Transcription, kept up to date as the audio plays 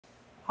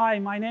Hi,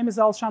 my name is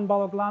Alshan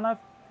Baloglanov,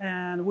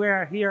 and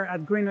we're here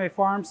at Greenway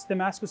Farms,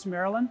 Damascus,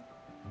 Maryland.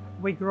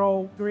 We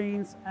grow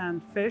greens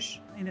and fish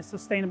in a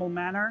sustainable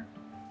manner.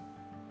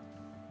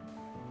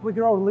 We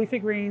grow leafy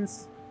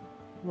greens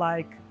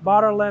like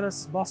butter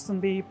lettuce,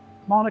 Boston beef,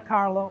 Monte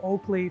Carlo,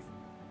 oak leaf.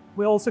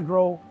 We also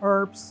grow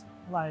herbs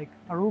like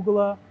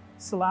arugula,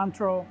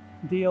 cilantro,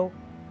 dill.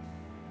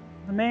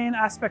 The main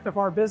aspect of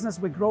our business,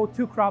 we grow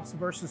two crops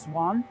versus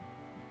one,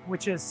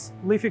 which is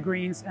leafy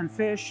greens and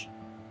fish,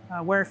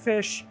 where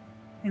fish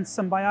in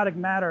symbiotic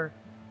matter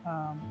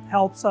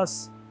helps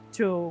us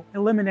to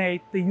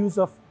eliminate the use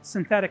of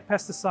synthetic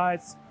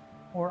pesticides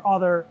or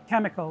other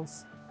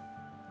chemicals.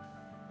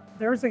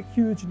 There is a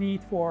huge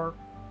need for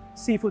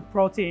seafood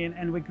protein,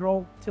 and we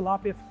grow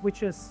tilapia,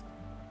 which is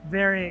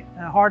very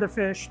harder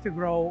fish to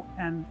grow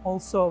and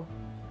also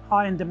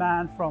high in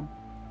demand from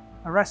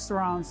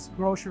restaurants,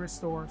 grocery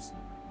stores.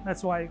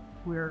 That's why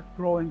we're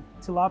growing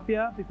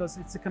tilapia, because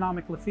it's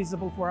economically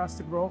feasible for us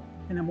to grow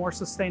in a more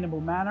sustainable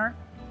manner.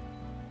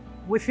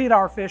 We feed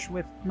our fish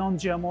with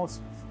non-GMO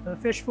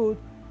fish food,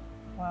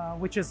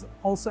 which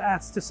also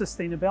adds to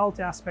sustainability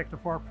aspect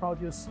of our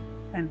produce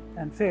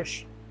and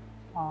fish.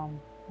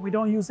 We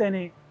don't use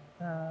any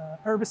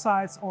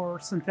herbicides or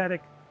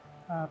synthetic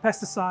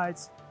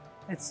pesticides.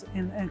 It's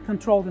in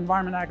controlled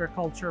environment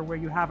agriculture, where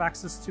you have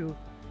access to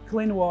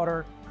clean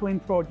water, clean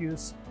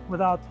produce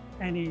without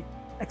any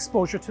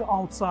exposure to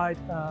outside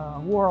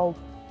world.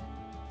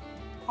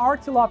 Our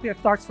tilapia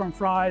starts from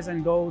fries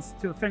and goes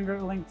to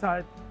fingerling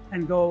type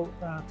and go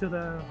to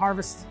the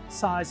harvest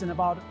size in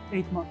about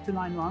 8 to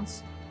 9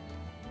 months.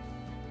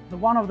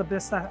 One of the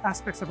best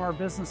aspects of our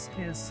business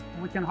is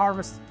we can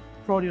harvest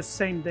produce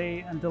same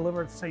day and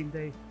deliver the same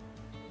day.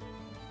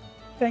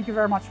 Thank you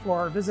very much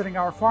for visiting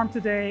our farm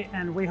today,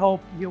 and we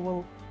hope you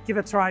will give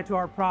a try to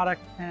our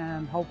product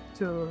and hope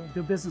to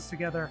do business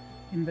together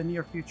in the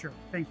near future.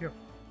 Thank you.